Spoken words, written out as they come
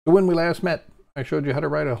So when we last met, I showed you how to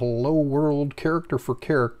write a hello world character for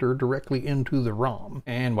character directly into the ROM.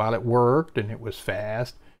 And while it worked and it was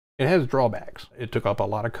fast, it has drawbacks. It took up a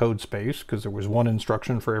lot of code space because there was one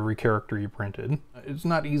instruction for every character you printed. It's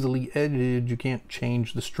not easily edited. You can't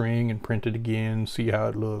change the string and print it again, see how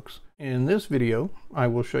it looks. In this video, I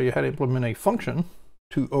will show you how to implement a function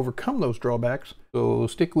to overcome those drawbacks. So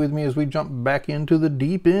stick with me as we jump back into the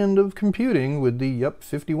deep end of computing with the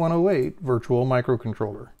EUP5108 virtual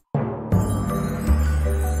microcontroller.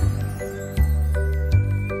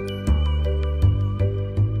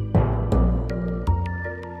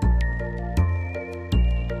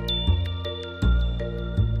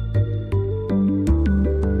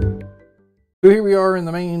 So here we are in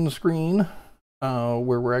the main screen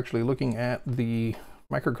where we're actually looking at the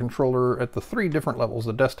microcontroller at the three different levels: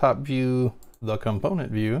 the desktop view, the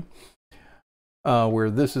component view, where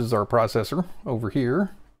this is our processor over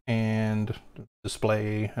here, and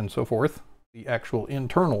display and so forth, the actual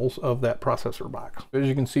internals of that processor box. As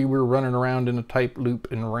you can see, we're running around in a type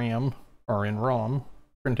loop in RAM, or in ROM,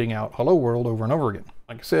 printing out hello world over and over again.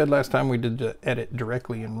 Like I said, last time we did the edit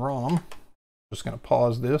directly in ROM. Just going to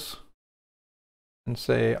pause this and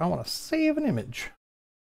say, I want to save an image.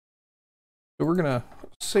 So we're going to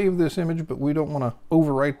save this image, but we don't want to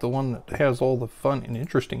overwrite the one that has all the fun and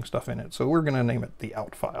interesting stuff in it. So we're going to name it the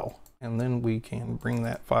out file. And then we can bring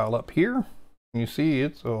that file up here. You see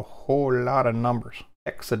it's a whole lot of numbers,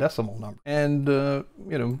 hexadecimal numbers. And,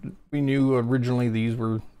 you know, we knew originally these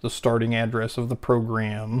were the starting address of the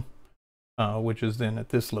program, which is then at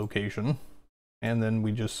this location. And then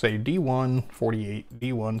we just say D148,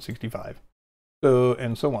 D165. So,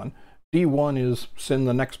 and so on. D1 is send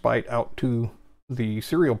the next byte out to the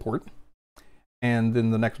serial port, and then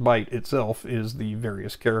the next byte itself is the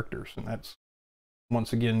various characters, and that's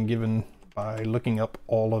once again given by looking up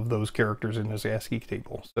all of those characters in this ASCII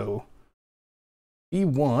table. So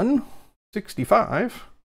D1, 65,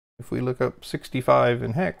 if we look up 65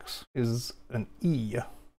 in hex, is an E.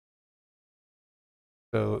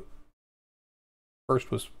 So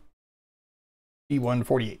first was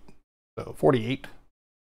D148. So 48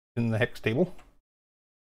 in the hex table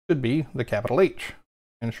should be the capital H,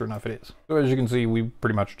 and sure enough it is. So as you can see, we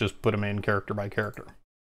pretty much just put them in character by character.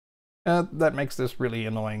 That makes this really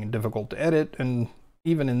annoying and difficult to edit, and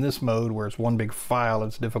even in this mode where it's one big file,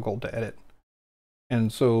 it's difficult to edit.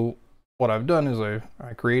 And so what I've done is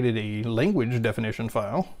I created a language definition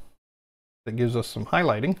file that gives us some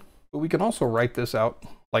highlighting, but we can also write this out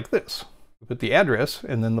like this. We put the address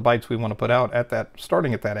and then the bytes we want to put out at that,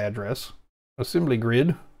 starting at that address. Assembly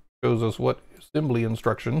grid shows us what assembly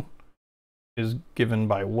instruction is given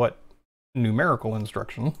by what numerical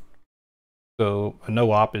instruction. So a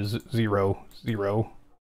no-op is 0, 0.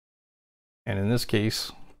 And in this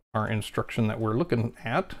case, our instruction that we're looking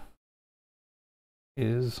at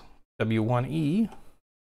is W1E.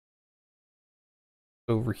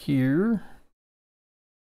 Over here,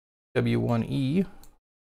 W1E,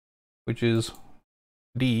 which is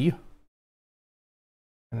D,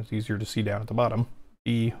 and it's easier to see down at the bottom,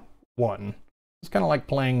 D1. It's kind of like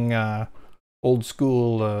playing old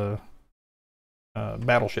school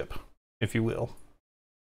Battleship, if you will.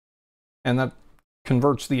 And that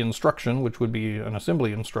converts the instruction, which would be an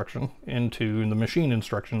assembly instruction, into the machine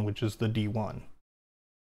instruction, which is the D1.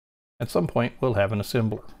 At some point, we'll have an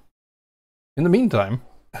assembler. In the meantime,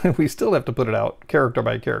 we still have to put it out character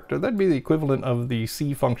by character. That'd be the equivalent of the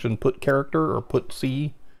C function put character or put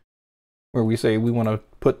C, where we say we want to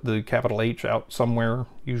put the capital H out somewhere,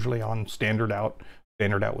 usually on standard out.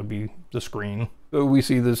 Standard out would be the screen. So we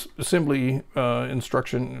see this assembly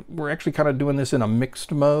instruction. We're actually kind of doing this in a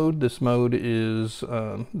mixed mode. This mode is,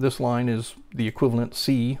 this line is the equivalent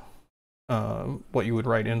C, what you would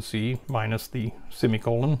write in C, minus the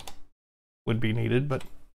semicolon would be needed, but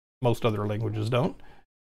most other languages don't.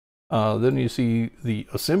 Then you see the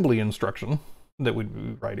assembly instruction that we'd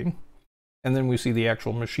be writing, and then we see the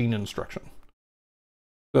actual machine instruction.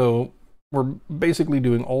 So we're basically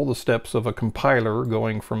doing all the steps of a compiler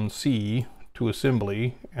going from C to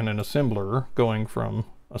assembly, and an assembler going from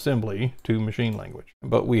assembly to machine language.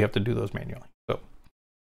 But we have to do those manually. So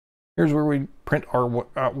here's where we print our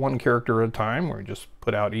one character at a time, where we just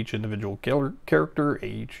put out each individual character,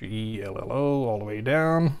 H-E-L-L-O, all the way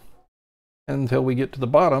down, until we get to the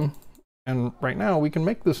bottom. And right now we can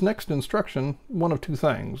make this next instruction one of two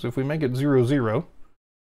things. If we make it 0, 0,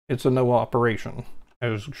 it's a no operation,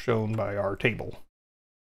 as shown by our table.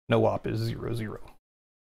 No op is 0, 0.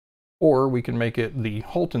 Or we can make it the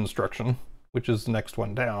halt instruction, which is the next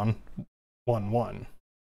one down, 1, 1.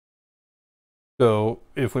 So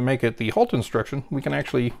if we make it the halt instruction, we can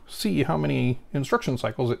actually see how many instruction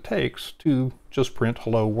cycles it takes to just print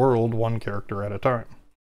hello world one character at a time.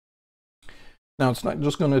 Now it's not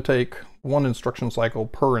just going to take one instruction cycle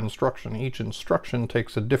per instruction. Each instruction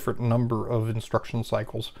takes a different number of instruction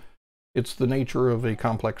cycles. It's the nature of a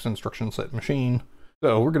complex instruction set machine.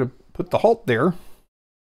 So we're going to put the halt there.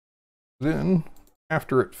 Then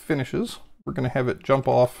after it finishes, we're going to have it jump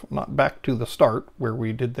off, not back to the start where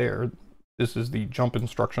we did there. This is the jump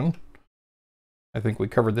instruction. I think we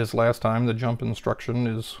covered this last time. The jump instruction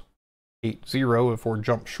is 80 if we're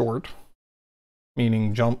jump short,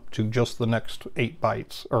 meaning jump to just the next 8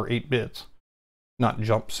 bytes or 8 bits, not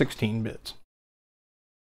jump 16 bits.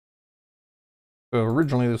 So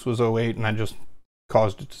originally this was 08 and I just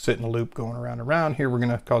caused it to sit in a loop going around and around. Here we're going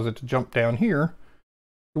to cause it to jump down here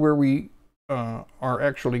to where we are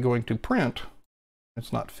actually going to print.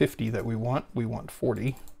 It's not 50 that we want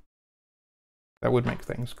 40. That would make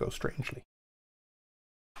things go strangely.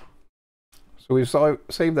 So we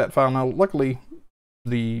saved that file. Now luckily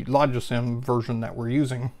the Logisim version that we're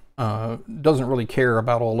using doesn't really care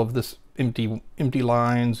about all of this empty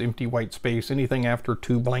lines, empty white space. Anything after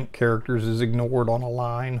 2 blank characters is ignored on a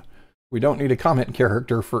line. We don't need a comment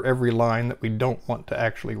character for every line that we don't want to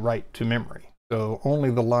actually write to memory. So only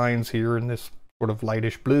the lines here in this sort of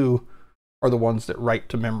lightish blue are the ones that write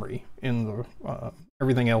to memory.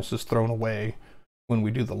 Everything else is thrown away when we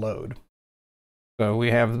do the load. So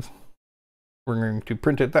we're going to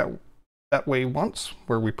print it that way once,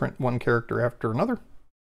 where we print one character after another.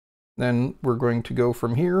 Then we're going to go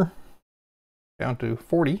from here down to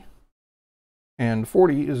 40. And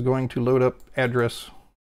 40 is going to load up address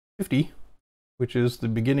 50, which is the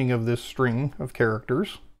beginning of this string of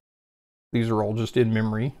characters. These are all just in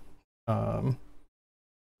memory,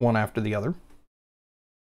 one after the other.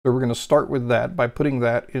 So we're going to start with that by putting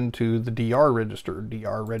that into the DR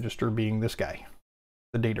register being this guy,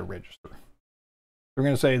 the data register. We're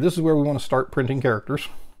going to say this is where we want to start printing characters.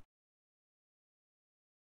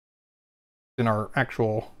 In our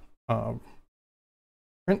actual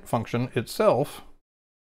print function itself,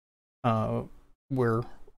 where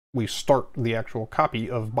we start the actual copy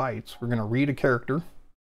of bytes, we're going to read a character.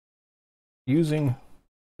 Using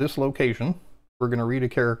this location, we're going to read a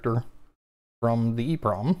character from the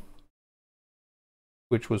EEPROM,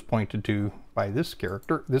 which was pointed to by this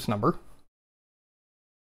character, this number.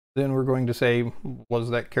 Then we're going to say,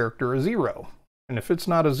 was that character a 0? And if it's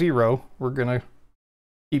not a 0, we're going to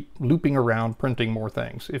keep looping around printing more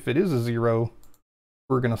things. If it is a 0,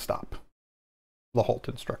 we're going to stop the halt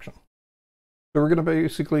instruction. So we're going to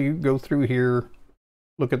basically go through here,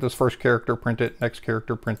 look at this first character, print it, next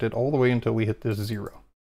character, print it, all the way until we hit this 0.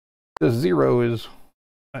 This 0 is,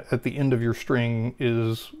 at the end of your string,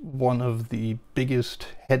 is one of the biggest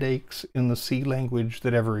headaches in the C language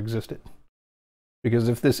that ever existed. Because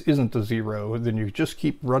if this isn't a 0, then you just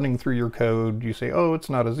keep running through your code. You say, oh, it's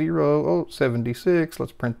not a 0, oh, 76,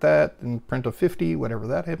 let's print that, and print a 50, whatever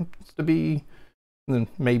that happens to be. And then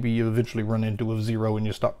maybe you eventually run into a 0 and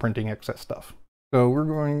you stop printing excess stuff. So we're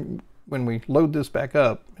going, when we load this back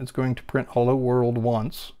up, it's going to print hello world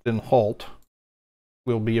once, then halt.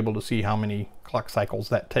 We'll be able to see how many clock cycles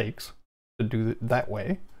that takes to do it that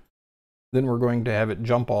way. Then we're going to have it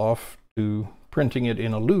jump off to printing it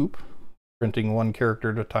in a loop, printing one character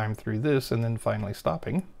at a time through this, and then finally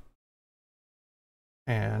stopping.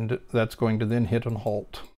 And that's going to then hit an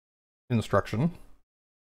halt instruction.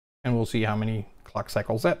 And we'll see how many clock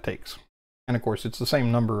cycles that takes. And of course, it's the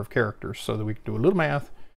same number of characters, so that we can do a little math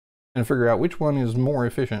and figure out which one is more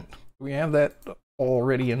efficient. We have that all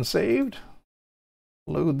ready and saved.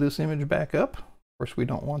 Load this image back up. Of course, we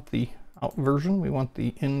don't want the out version, we want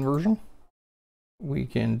the in version. We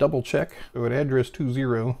can double check. So at address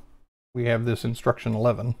 20, we have this instruction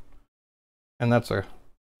 11. And that's a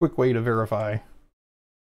quick way to verify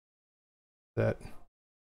that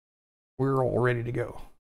we're all ready to go.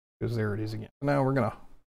 Because there it is again. Now we're going to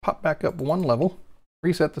pop back up one level,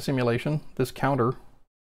 reset the simulation. This counter,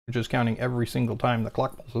 which is counting every single time the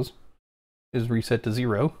clock pulses, is reset to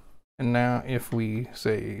 0. And now if we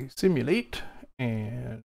say simulate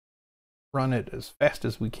and run it as fast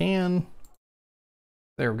as we can,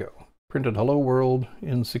 there we go. Printed hello world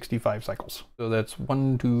in 65 cycles. So that's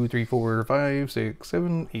 1, 2, 3, 4, 5, 6,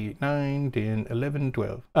 7, 8, 9, 10, 11,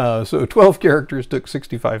 12. So 12 characters took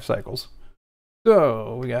 65 cycles.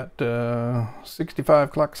 So we got 65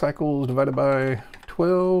 clock cycles divided by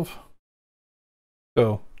 12.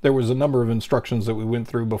 So there was a number of instructions that we went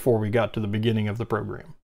through before we got to the beginning of the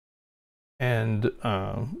program. And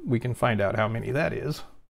we can find out how many that is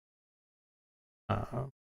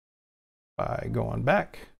by going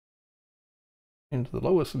back into the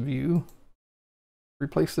lowest view,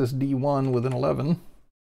 replace this D1 with an 11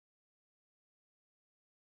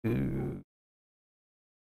 to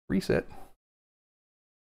reset.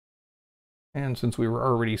 And since we were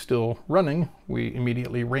already still running, we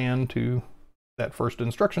immediately ran to that first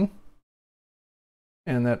instruction.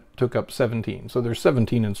 And that took up 17. So there's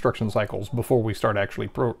 17 instruction cycles before we start actually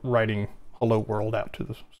writing hello world out to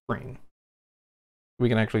the screen. We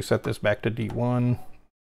can actually set this back to D1,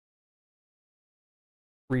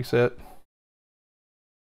 reset.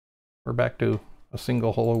 We're back to a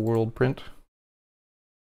single hello world print.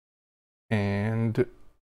 And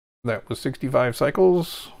that was 65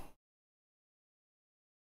 cycles.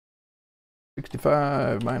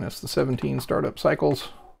 65 minus the 17 startup cycles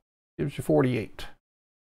gives you 48.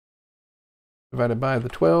 Divided by the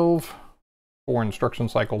 12, 4 instruction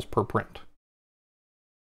cycles per print.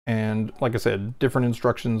 And like I said, different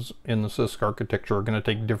instructions in the CISC architecture are going to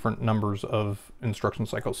take different numbers of instruction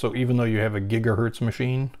cycles. So even though you have a gigahertz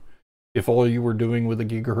machine, if all you were doing with a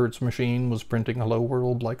gigahertz machine was printing hello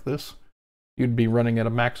world like this, you'd be running at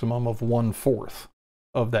a maximum of 1/4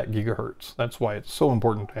 of that gigahertz. That's why it's so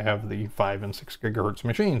important to have the 5 and 6 gigahertz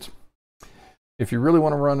machines. If you really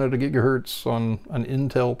want to run at a gigahertz on an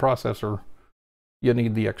Intel processor, you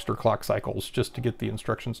need the extra clock cycles just to get the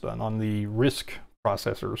instructions done. On the RISC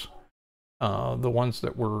processors, the ones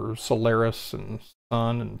that were Solaris and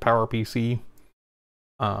Sun and PowerPC,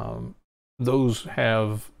 those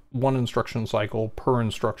have 1 instruction cycle per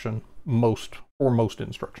instruction, for most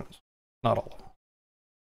instructions, not all of them.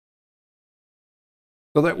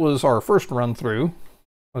 So that was our first run through.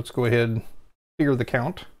 Let's go ahead and clear the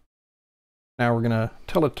count. Now we're going to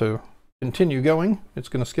tell it to continue going. It's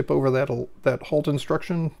going to skip over that halt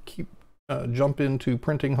instruction, jump into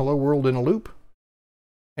printing hello world in a loop.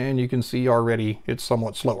 And you can see already it's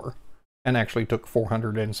somewhat slower and actually took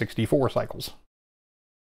 464 cycles.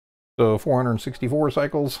 So 464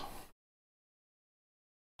 cycles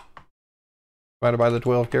divided by the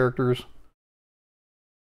 12 characters.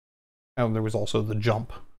 And there was also the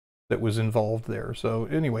jump that was involved there. So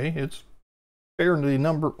anyway, it's fairly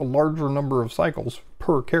a larger number of cycles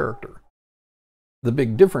per character. The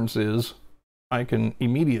big difference is I can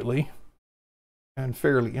immediately and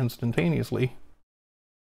fairly instantaneously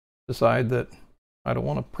decide that I don't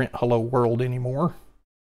want to print hello world anymore,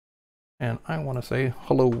 and I want to say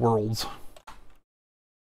hello worlds.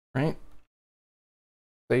 Right?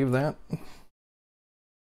 Save that.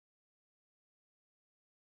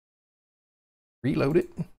 Reload it.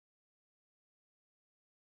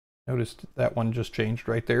 Notice that one just changed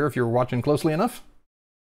right there if you're watching closely enough.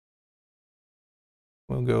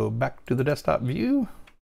 We'll go back to the desktop view.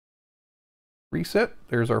 Reset.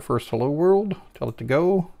 There's our first hello world. Tell it to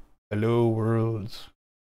go. Hello worlds.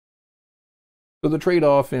 So the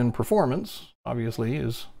trade-off in performance, obviously,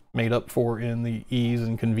 is made up for in the ease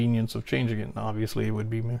and convenience of changing it. And obviously, it would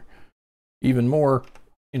be even more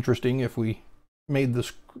interesting if we made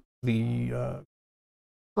the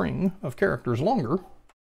string of characters longer.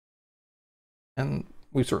 And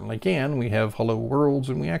we certainly can. We have hello worlds,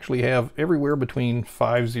 and we actually have everywhere between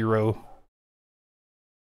 50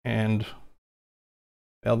 and,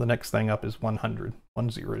 well, the next thing up is 100,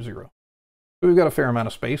 100. So we've got a fair amount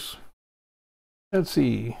of space. Let's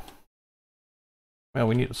see. Well,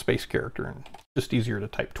 we need a space character, and it's just easier to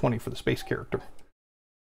type 20 for the space character.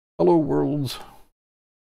 Hello worlds.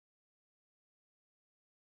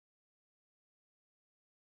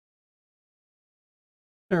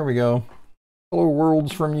 There we go. Hello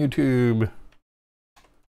worlds from YouTube.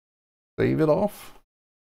 Save it off.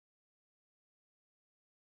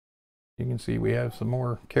 You can see we have some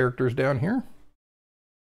more characters down here.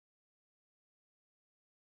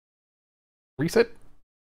 Reset.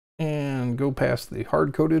 And go past the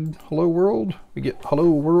hard-coded hello world. We get hello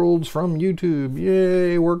worlds from YouTube.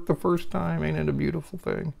 Yay, worked the first time. Ain't it a beautiful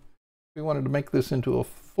thing? We wanted to make this into a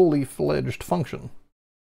fully fledged function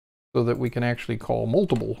so that we can actually call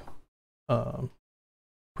multiple,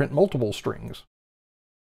 print multiple strings.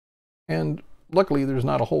 And luckily there's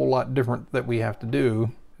not a whole lot different that we have to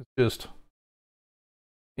do. It's just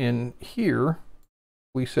in here,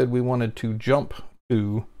 we said we wanted to jump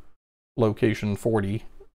to location 40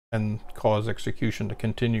 and cause execution to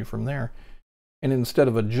continue from there. And instead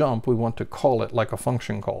of a jump, we want to call it like a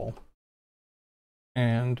function call.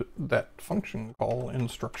 And that function call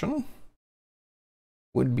instruction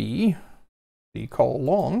would be the call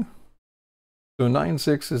long. So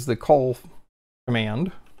 9.6 is the call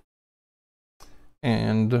command.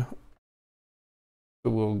 And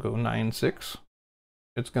so we'll go 9.6.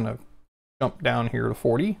 It's going to jump down here to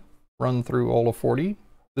 40, run through all of 40.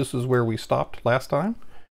 This is where we stopped last time.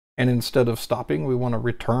 And instead of stopping, we want to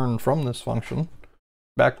return from this function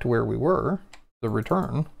back to where we were, the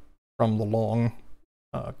return from the long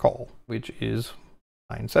call, which is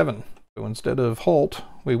line 7. So instead of halt,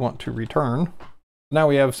 we want to return. Now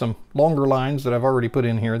we have some longer lines that I've already put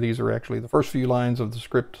in here. These are actually the first few lines of the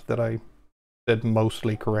script that I said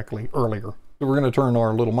mostly correctly earlier. So we're going to turn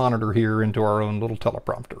our little monitor here into our own little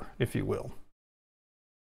teleprompter, if you will.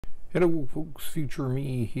 Hello folks, future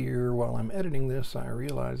me here. While I'm editing this, I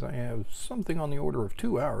realize I have something on the order of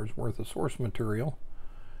 2 hours worth of source material,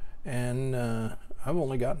 and I've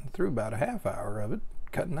only gotten through about a half hour of it,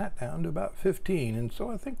 cutting that down to about 15, and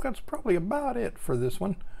so I think that's probably about it for this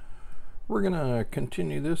one. We're gonna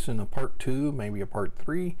continue this in a part 2, maybe a part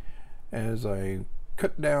 3, as I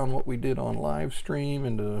cut down what we did on live stream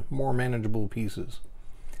into more manageable pieces.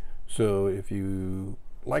 So if you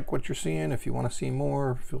like what you're seeing, if you want to see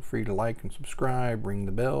more, feel free to like and subscribe, ring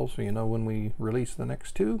the bell so you know when we release the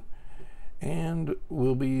next 2, and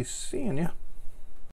we'll be seeing you